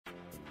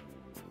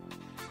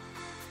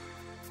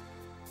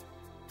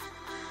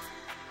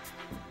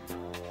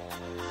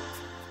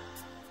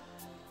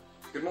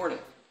Good morning.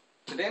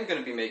 Today I'm going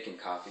to be making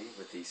coffee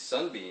with the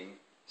Sunbeam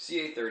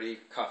C30a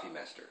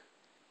Coffemaker.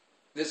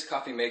 This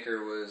coffee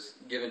maker was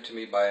given to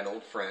me by an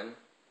old friend.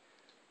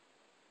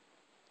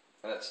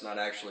 That's not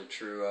actually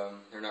true.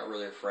 They're not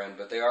really a friend,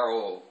 but they are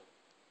old,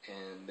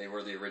 and they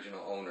were the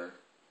original owner.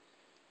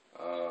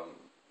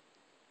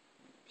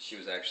 She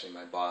was actually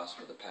my boss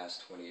for the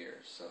past 20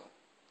 years, so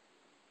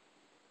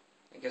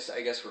I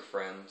guess we're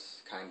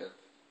friends, kind of.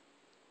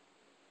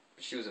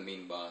 But she was a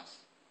mean boss.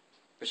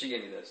 But she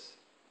gave me this,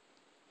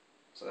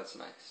 so that's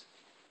nice.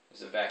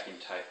 It's a vacuum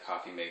type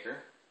coffee maker,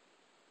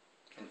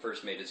 and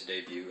first made its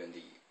debut in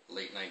the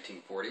late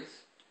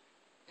 1940s,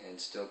 and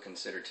still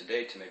considered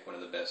today to make one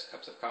of the best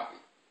cups of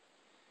coffee.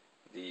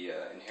 The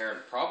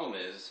inherent problem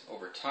is,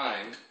 over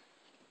time,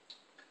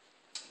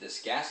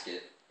 this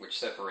gasket, which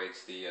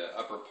separates the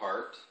upper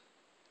part,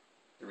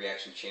 the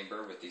reaction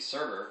chamber, with the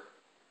server,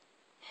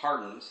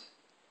 hardens,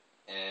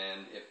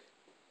 and if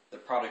the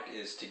product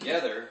is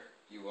together,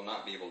 you will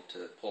not be able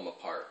to pull them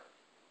apart.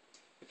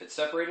 If it's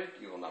separated,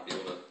 you will not be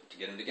able to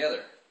get them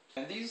together.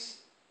 And these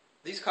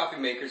coffee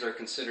makers are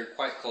considered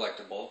quite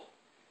collectible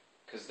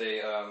because they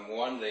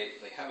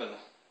have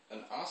an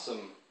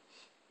awesome.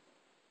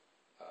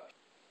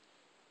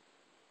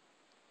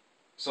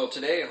 So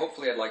today,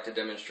 hopefully, I'd like to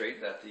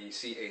demonstrate that the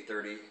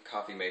CA30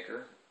 coffee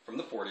maker from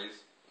the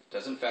 40s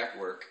does in fact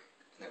work,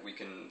 and that we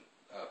can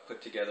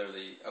put together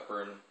the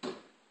upper and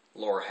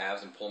lower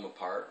halves and pull them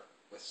apart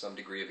with some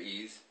degree of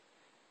ease,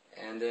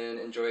 and then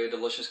enjoy a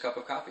delicious cup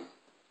of coffee.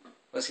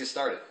 Let's get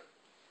started.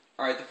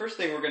 Alright, the first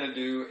thing we're going to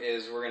do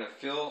is we're going to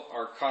fill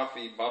our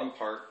coffee bottom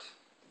part,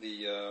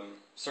 the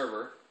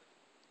server,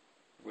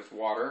 with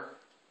water.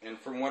 And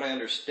from what I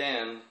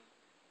understand,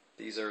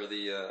 these are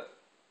the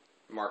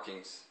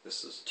markings.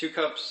 This is 2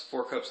 cups,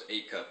 4 cups,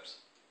 8 cups.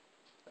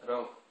 I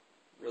don't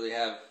really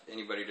have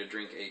anybody to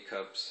drink 8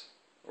 cups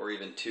or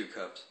even 2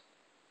 cups.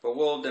 But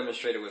we'll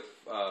demonstrate it with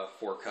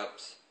 4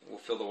 cups. We'll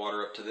fill the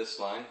water up to this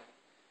line.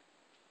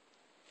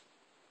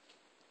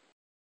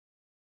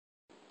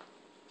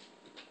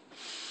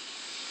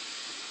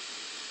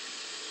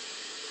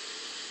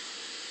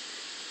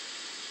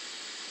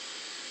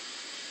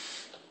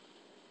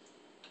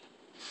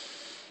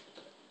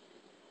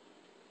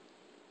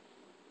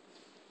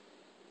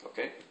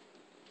 Okay.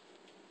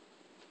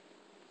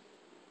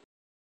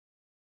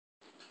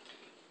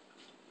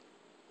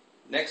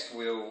 Next,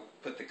 we'll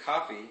put the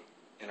coffee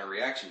in our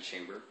reaction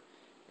chamber,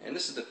 and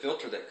this is the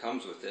filter that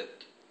comes with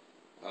it.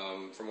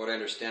 From what I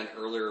understand,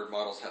 earlier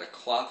models had a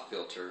cloth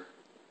filter,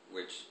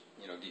 which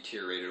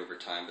deteriorated over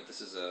time. But this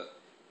is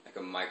like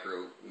a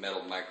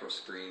metal micro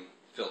screen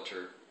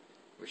filter,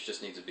 which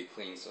just needs to be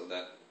cleaned, so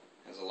that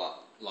has a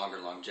lot longer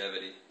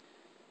longevity.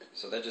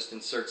 So that just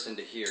inserts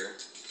into here.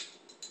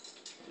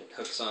 And it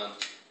hooks on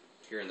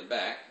here in the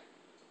back.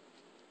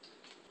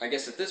 I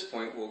guess at this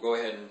point we'll go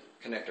ahead and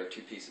connect our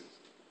 2 pieces.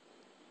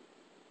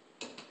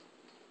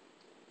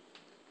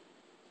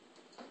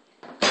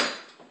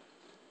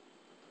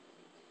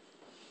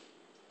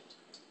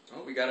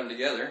 Well, we got them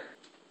together.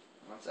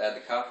 Let's add the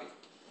coffee.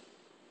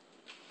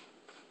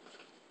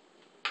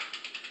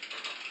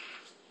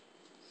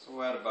 So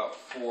we'll add about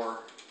 4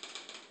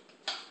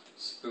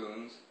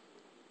 spoons.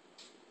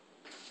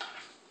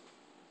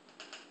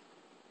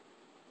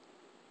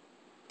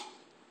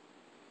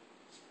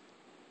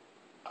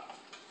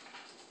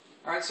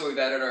 Alright, so we've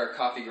added our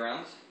coffee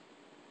grounds,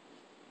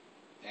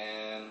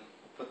 and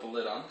we'll put the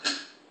lid on.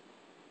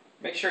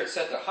 Make sure it's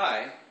set to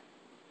high.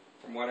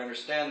 From what I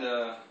understand,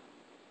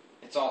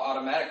 it's all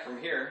automatic from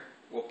here.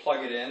 We'll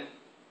plug it in,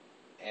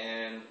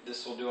 and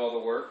this will do all the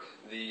work.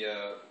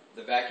 The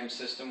vacuum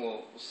system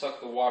will suck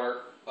the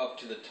water up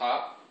to the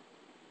top,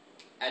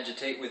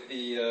 agitate with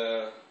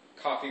the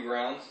coffee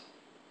grounds,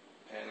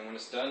 and when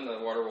it's done, the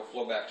water will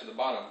flow back to the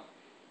bottom.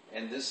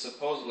 And this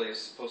supposedly is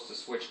supposed to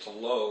switch to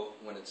low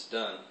when it's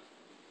done.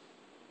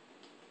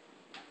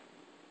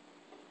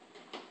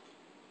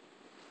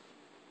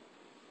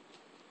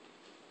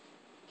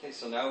 Okay,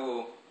 so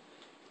now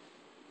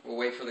we'll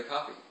wait for the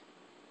coffee.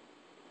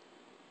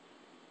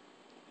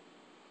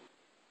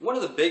 One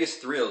of the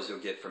biggest thrills you'll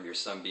get from your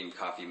Sunbeam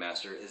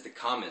Coffemaker is the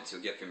comments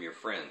you'll get from your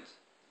friends.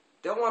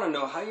 They'll want to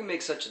know how you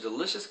make such a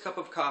delicious cup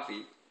of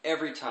coffee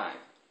every time.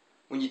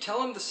 When you tell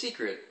them the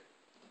secret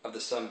of the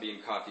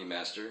Sunbeam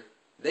Coffemaker,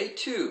 they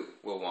too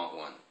will want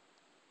one.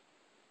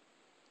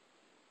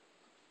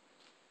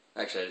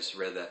 Actually, I just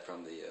read that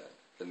from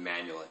the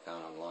manual I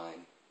found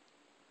online.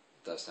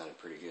 That sounded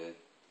pretty good.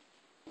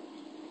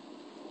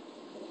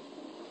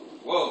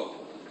 Whoa!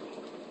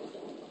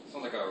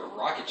 Sounds like a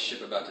rocket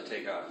ship about to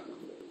take off.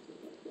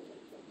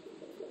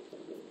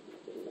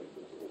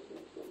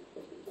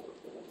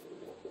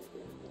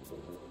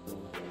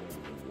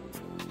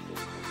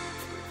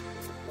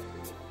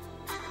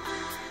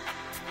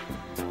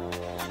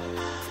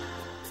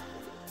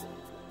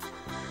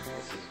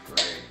 This is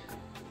great.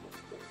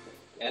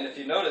 And if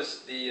you notice,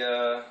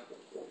 the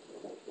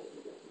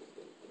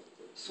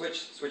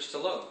switch to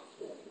low.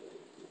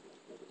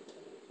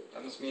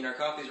 That must mean our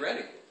coffee's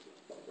ready.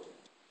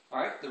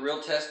 Alright, the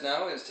real test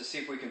now is to see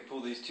if we can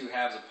pull these 2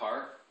 halves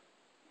apart.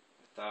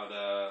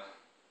 without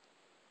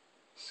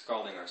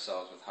scalding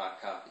ourselves with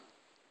hot coffee.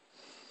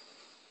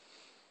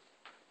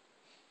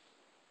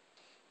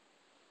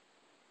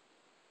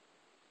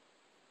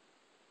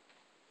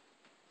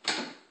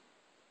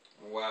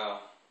 Wow,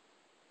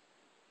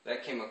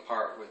 that came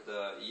apart with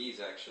ease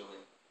actually.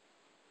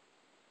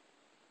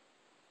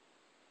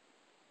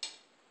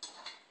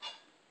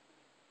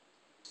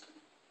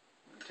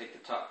 Take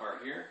the top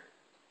part here,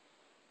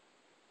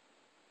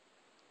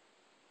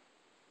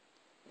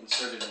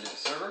 insert it into the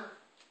server,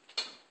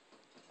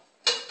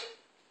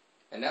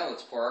 and now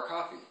let's pour our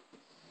coffee.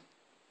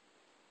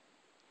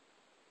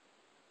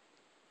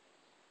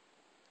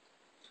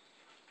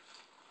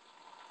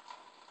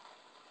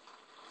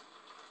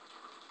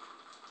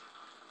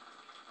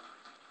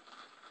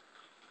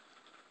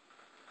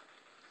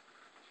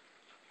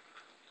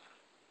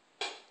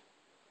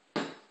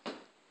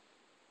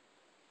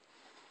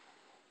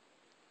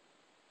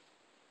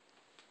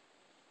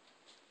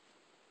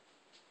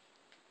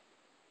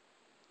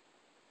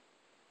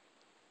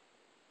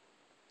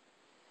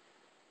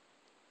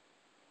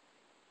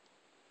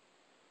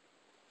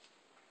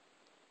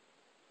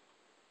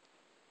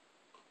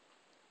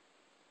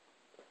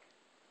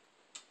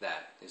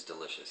 That is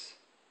delicious.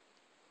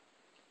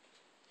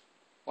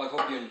 Well, I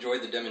hope you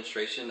enjoyed the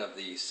demonstration of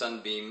the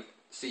Sunbeam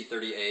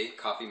C30a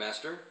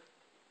Coffemaker.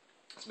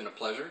 It's been a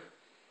pleasure,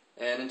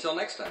 and until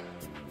next time.